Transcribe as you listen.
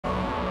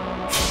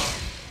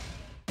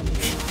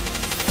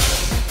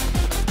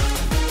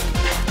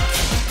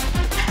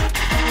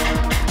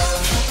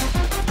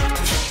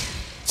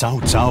走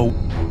走。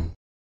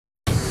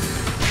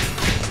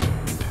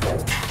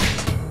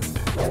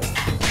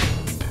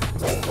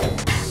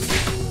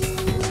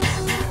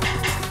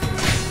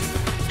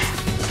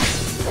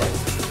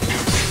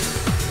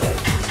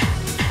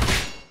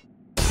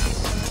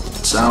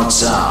Cao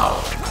Cao.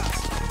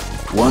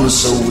 One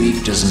so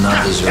weak does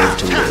not deserve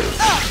to live.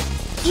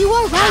 You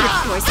are right, of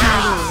course,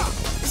 my lord.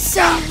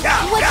 So,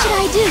 what should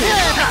I do?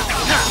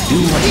 Do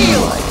what you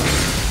like.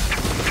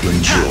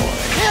 Enjoy.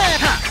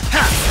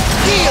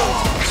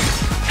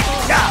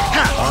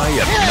 I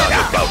am not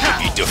about to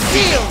be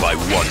defeated by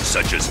one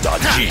such as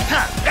Daji.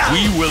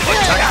 We will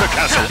attack the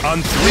castle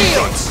on 3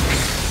 fronts.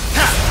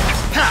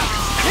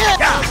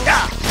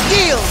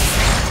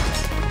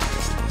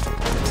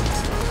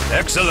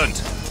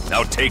 Excellent.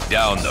 Now take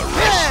down the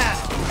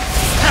rest.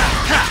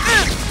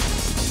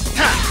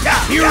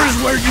 Here is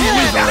where you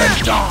wither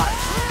and die.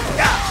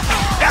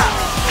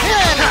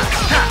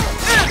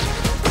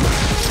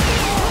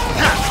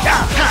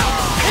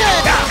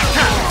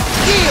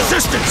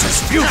 Resistance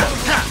is futile.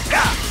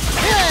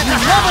 You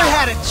never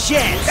had a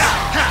chance.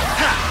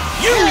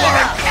 You are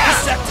an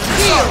asset to the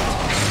field.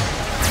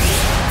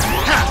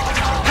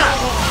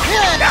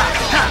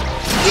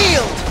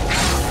 Yield.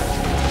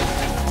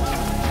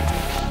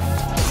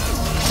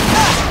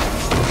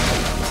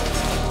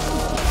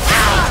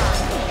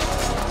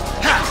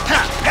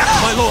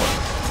 My lord,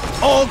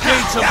 all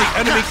gates of the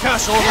enemy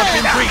castle have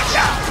been breached.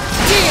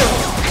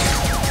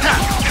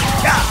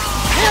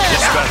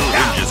 This battle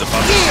hinges upon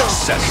the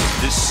success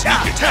of this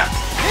sneak attack.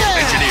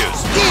 Engineers,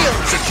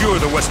 secure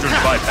the western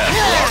bypass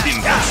for our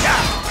ingress.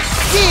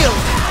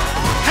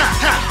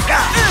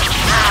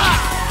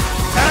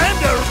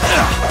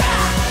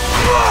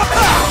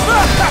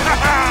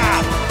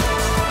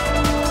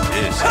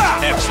 This is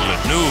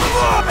excellent news.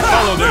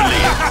 Follow their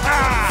lead.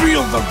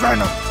 Feel the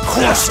venom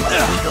coursing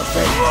through your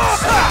veins.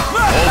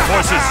 All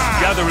forces,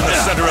 gather in the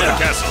center of the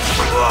castle.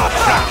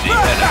 Track the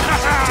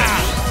enemy's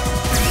attention.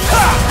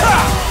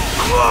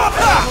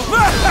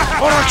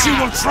 Orochi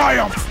will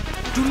triumph!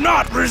 Do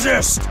not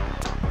resist!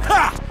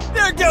 Ha!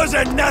 There goes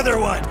another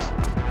one!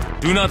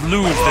 Do not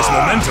lose this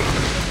momentum.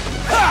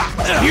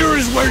 Here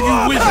is where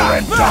you wither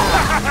and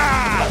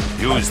die!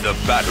 Use the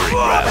battering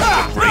ram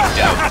to break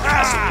down the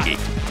castle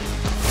gate.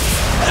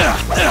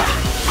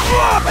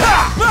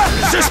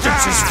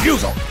 Resistance is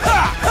futile!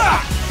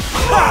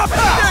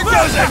 There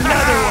goes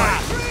another one!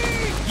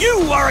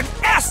 You are an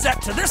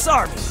asset to this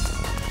army!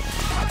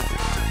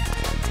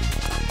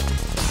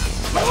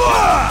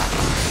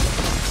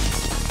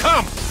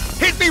 Come!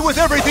 Hit me with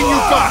everything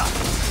you've got!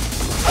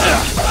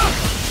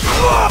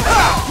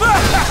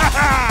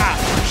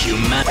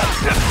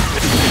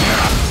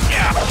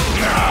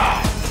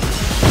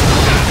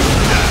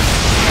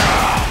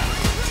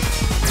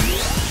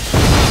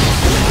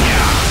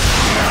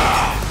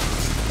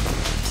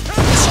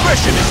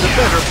 Discretion is the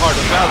better part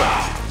of valor.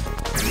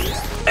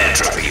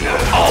 Entropy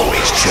will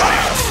always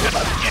triumph.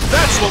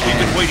 That's what we've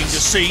been waiting to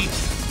see.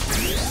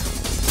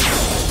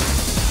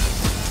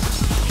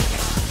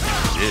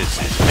 This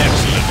is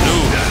excellent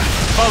news.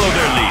 Follow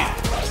their lead.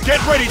 Get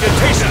ready to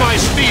taste my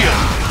steel!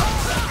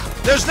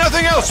 There's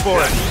nothing else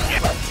for it!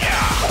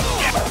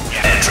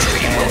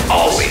 Entropy will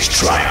always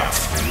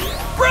triumph.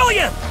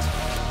 Brilliant!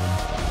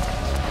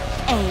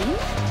 Aim,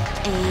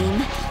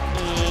 aim,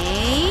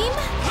 aim,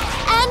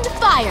 and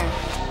fire!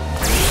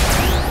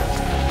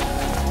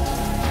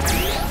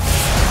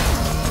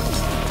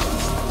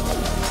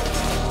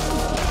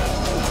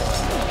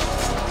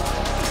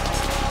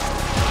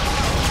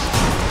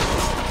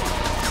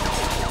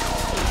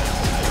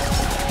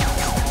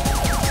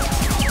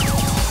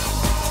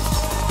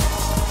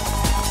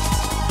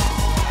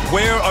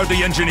 Where are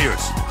the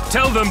engineers?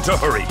 Tell them to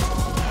hurry.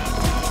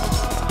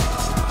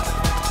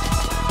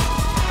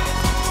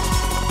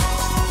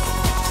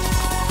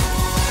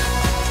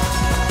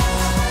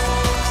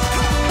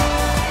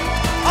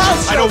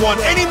 I don't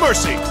want any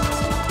mercy!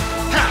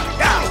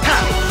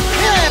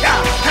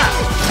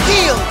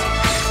 Yield!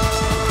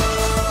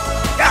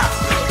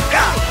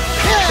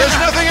 There's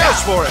nothing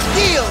else for it!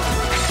 Yield!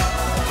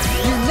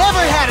 You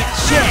never had a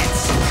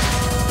chance!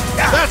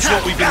 That's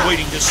what we've been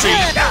waiting to see!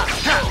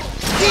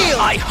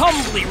 I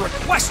humbly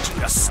request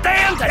you to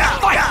stand and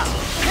fight!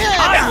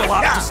 I will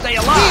opt to stay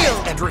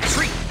alive and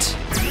retreat!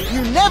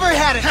 You never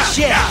had a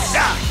chance!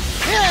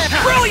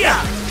 Brilliant!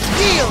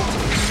 Yield!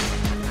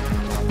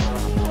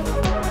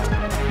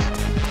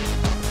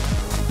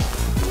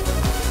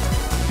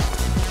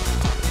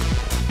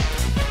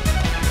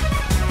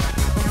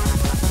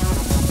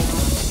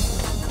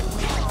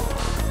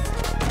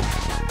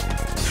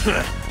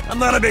 I'm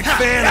not a big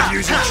fan of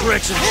using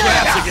tricks and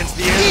traps against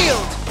the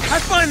enemy. I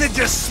find that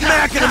just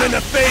smacking them in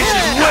the face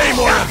is way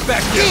more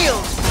effective.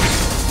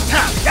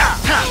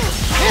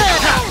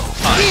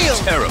 I'm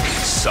terribly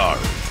sorry,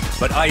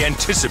 but I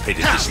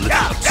anticipated this little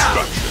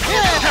obstruction.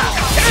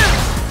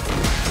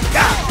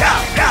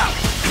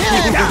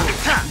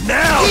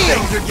 Now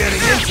things are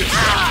getting interesting.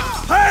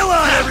 Pile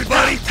on,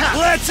 everybody!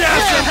 Let's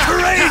have some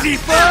crazy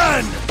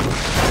fun!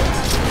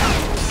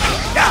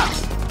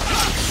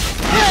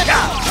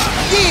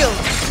 Yield!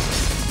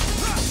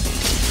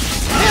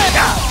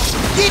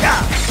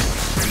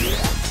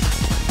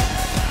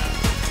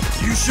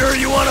 You sure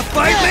you want to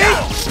fight me?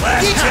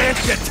 Last chance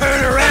to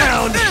turn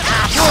around.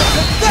 You're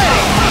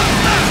pathetic.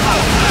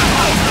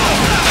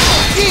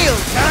 Deal.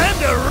 Time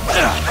to.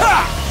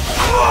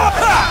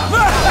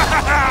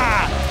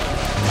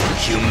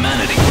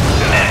 Humanity.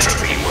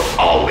 Entropy will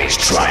always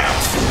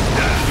triumph.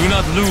 Do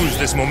not lose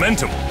this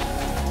momentum.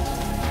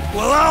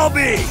 Well, I'll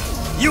be.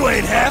 You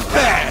ain't half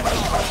bad.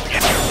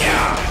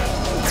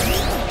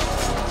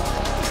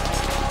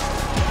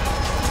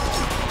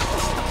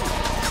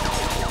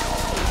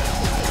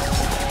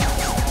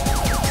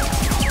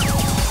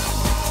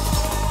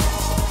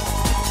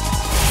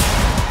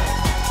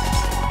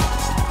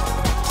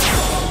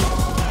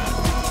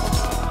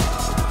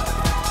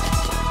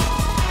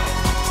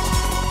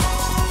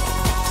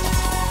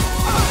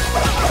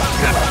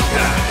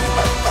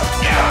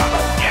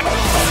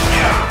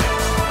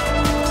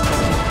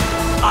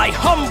 I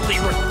humbly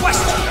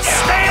request you to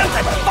stand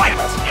and fight!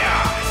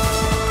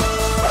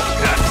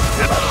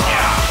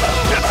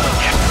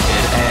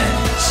 It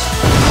ends.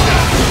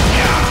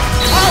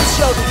 I'll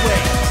show the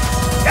way!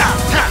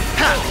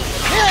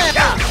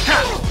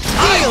 I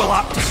will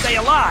opt to stay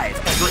alive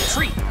and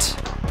retreat.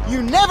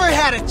 You never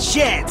had a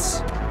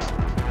chance!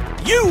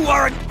 You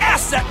are an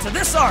asset to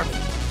this army!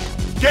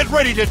 Get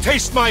ready to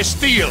taste my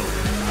steel!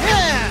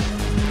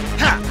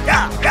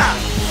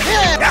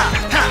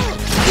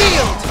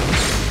 Yield!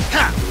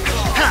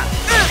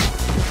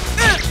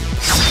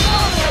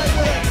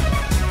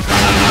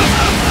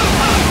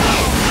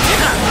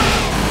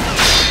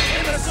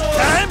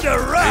 Time to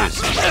rock! This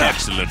is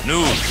excellent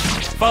news.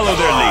 Follow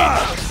their lead.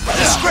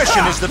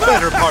 Discretion is the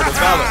better part of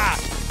valor.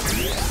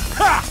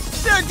 Ha!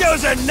 There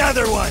goes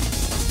another one!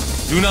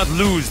 Do not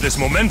lose this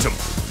momentum.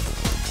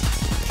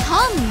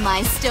 Come,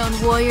 my stone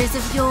warriors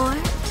of yore.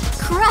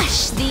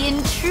 Crush the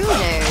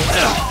intruders.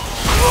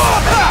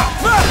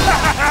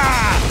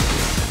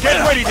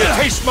 Get ready to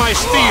taste my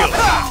steel!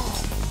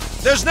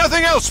 There's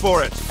nothing else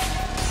for it!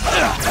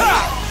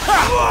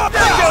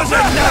 There goes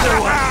another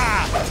one!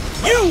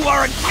 You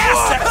are an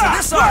asset to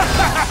this army!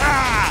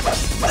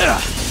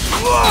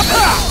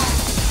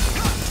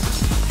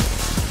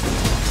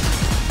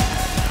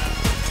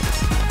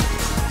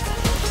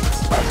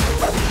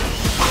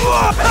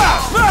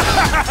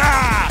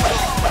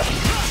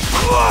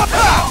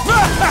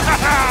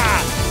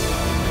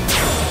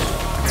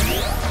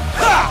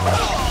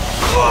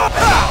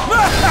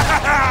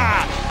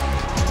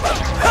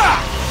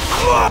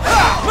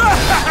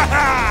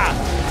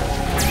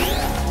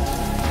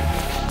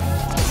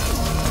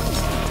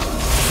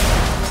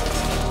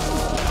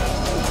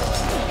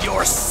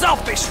 Your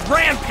selfish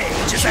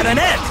rampage is at an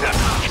end!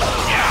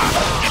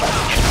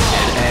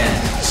 It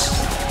ends.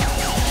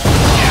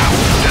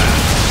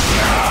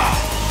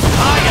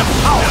 I am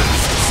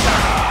powerless.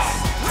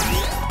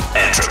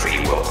 Entropy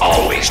will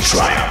always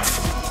triumph.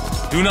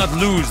 Do not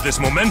lose this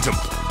momentum.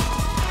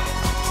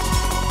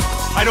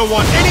 I don't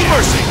want any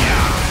mercy!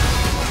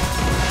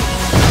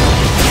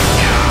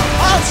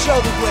 I'll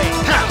show the way!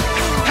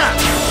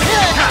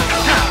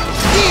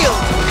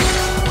 Yield!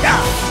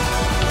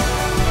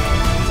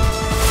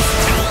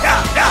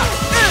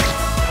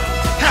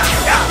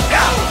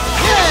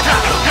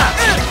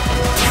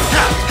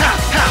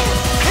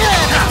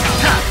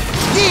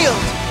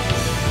 Yield!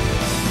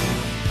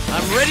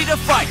 I'm ready to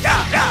fight!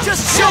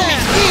 Just show me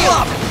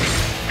love!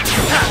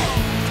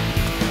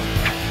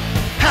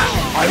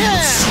 I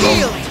will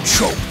slowly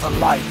choke the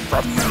life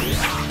from you.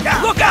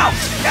 Look out!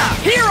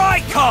 Here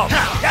I come!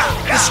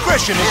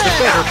 Discretion is the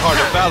better part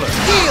of valor.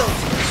 Yield!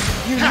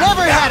 You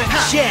never had a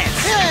chance!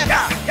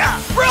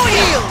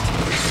 Brilliant!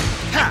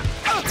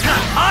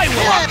 I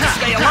will opt to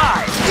stay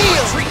alive!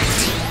 Retreat!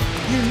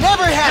 You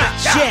never had a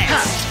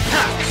chance!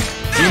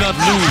 Do not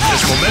lose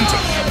this momentum.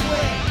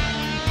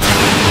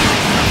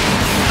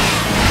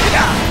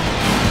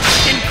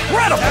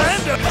 Incredible!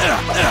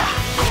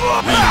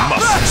 We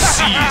must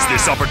seize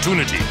this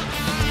opportunity.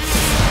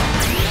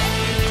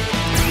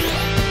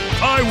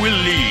 I will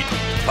lead.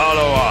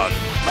 Follow on.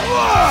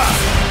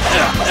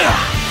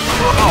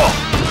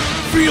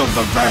 Feel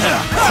the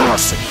venom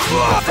coursing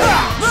through your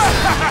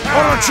veins.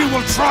 Orochi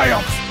will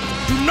triumph.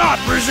 Do not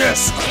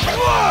resist.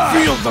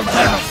 Feel the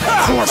venom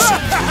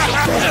coursing through your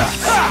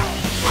veins.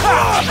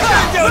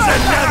 There goes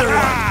another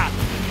one!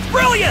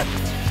 Brilliant!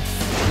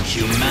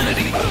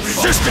 Humanity will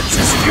fall. Resistance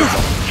is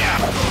futile.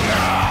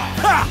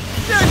 Ha!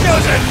 There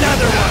goes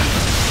another one!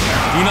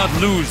 Do not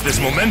lose this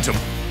momentum.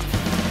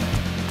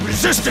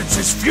 Resistance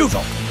is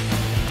futile.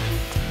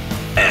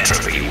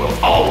 Entropy will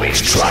always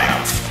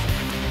triumph.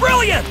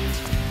 Brilliant!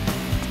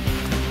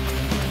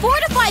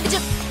 Fortify the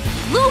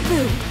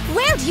Lubu,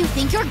 where do you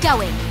think you're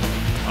going?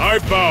 I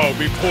bow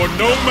before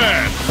no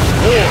man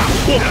or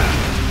woman.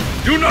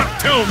 Do not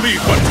tell me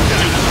what to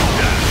do.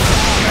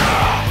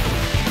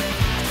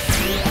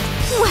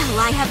 Well,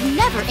 I have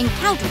never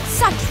encountered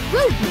such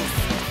rudeness.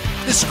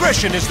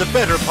 Discretion is the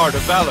better part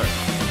of valor.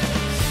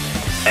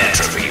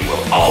 Entropy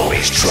will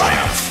always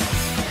triumph.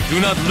 Do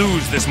not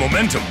lose this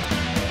momentum.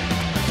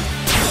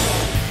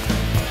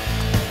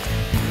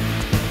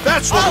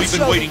 That's what we've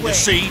been waiting to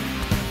see.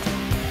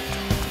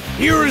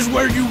 Here is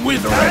where you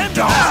wither and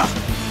die.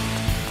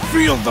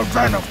 Feel the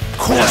venom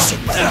coursing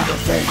through your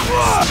veins.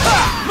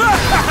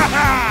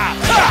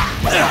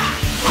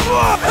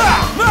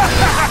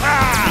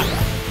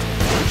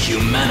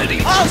 Humanity.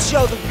 I'll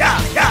show them.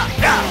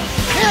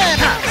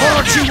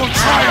 Orochi will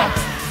triumph.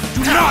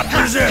 Do not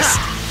resist.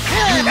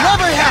 You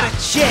never had a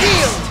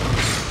chance.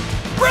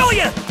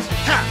 Brilliant!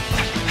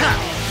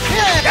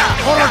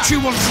 Orochi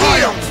will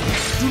triumph.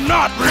 Do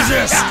not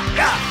resist.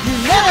 You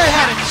never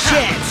had a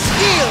chance.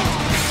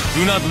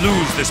 Do not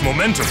lose this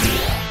momentum.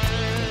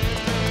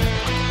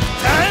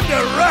 Time to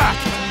rock.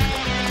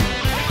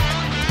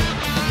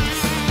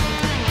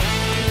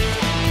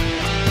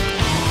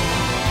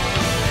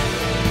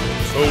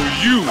 So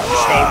you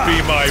shall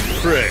be my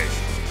prey.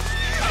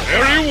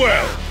 Very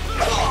well.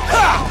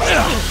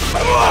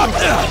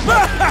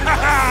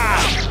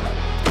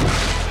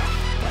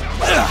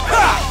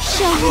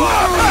 Show him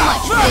how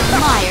much we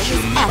admire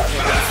his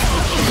efforts.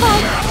 By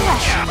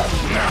crushing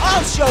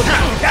I'll show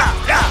them.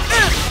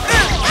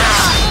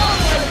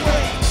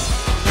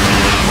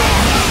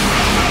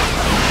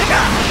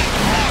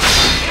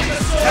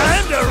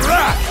 Time to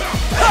rock.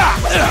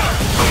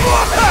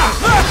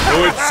 So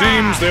it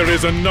seems there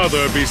is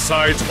another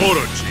besides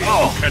Orochi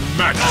who can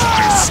match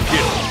my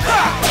skill.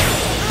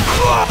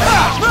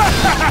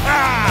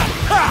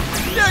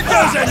 There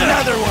goes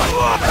another one.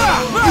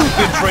 You've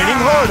been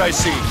training hard, I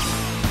see.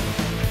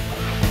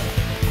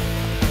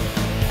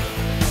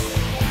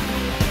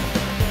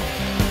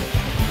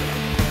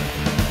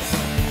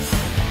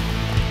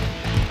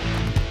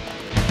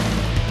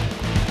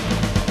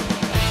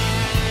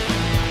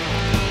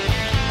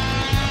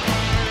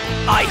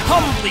 I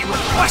humbly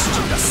request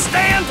you to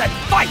stand and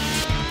fight!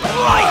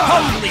 I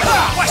humbly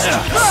request you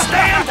to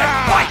stand and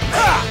fight!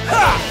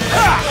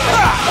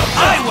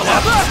 I will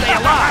have to stay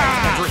alive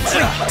and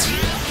retreat!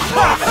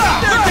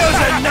 There goes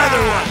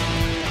another one!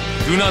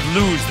 Do not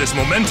lose this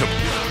momentum.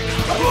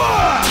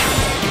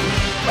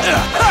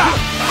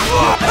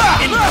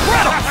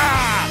 Incredible!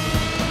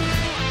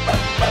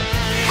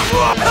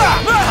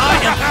 I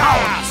am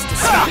powerless to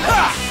stop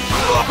this!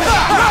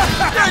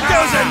 There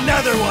goes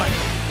another one!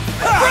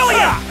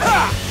 Brilliant!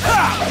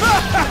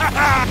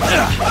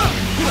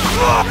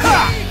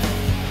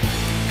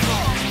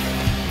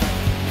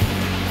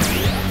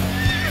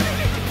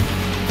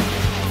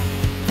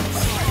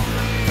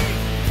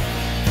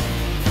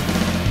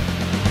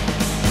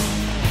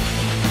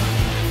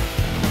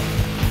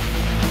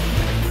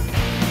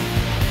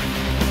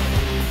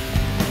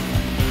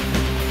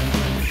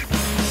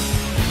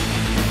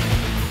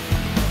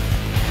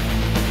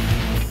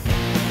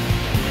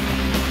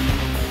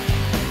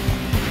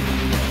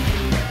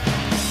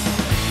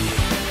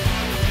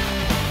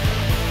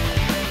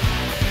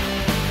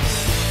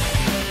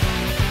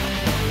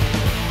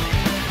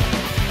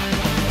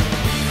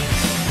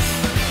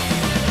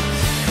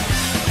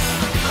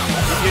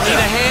 If you need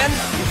a hand,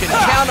 you can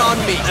count on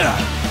me.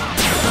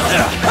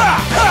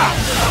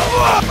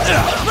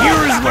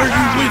 Here is where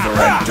you wither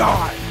and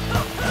die.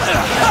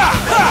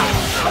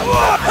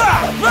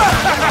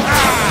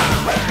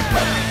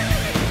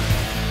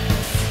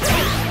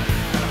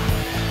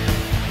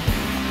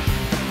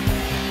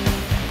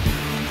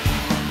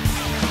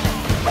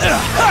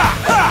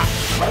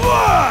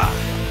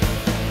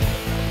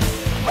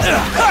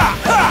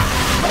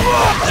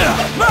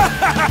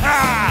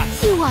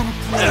 You wanna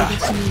play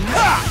with me?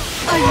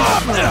 Are you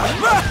sure?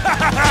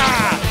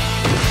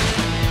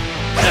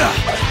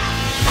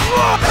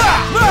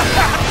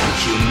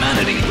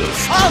 Humanity will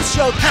fall. I'll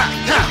show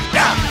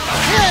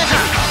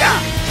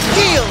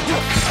Heal!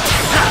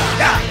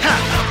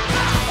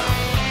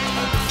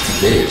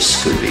 This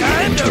could be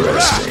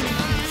interesting.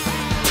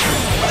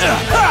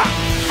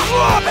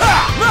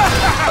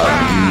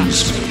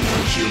 Amuse me.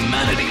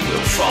 Humanity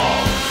will fall.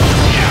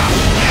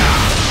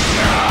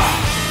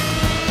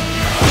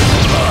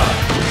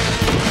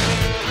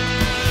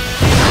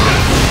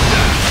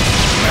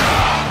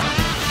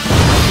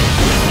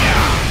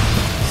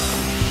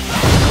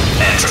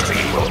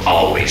 Entropy will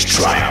always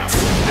triumph.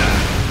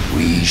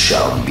 We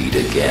shall meet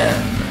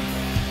again,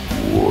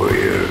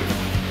 warrior.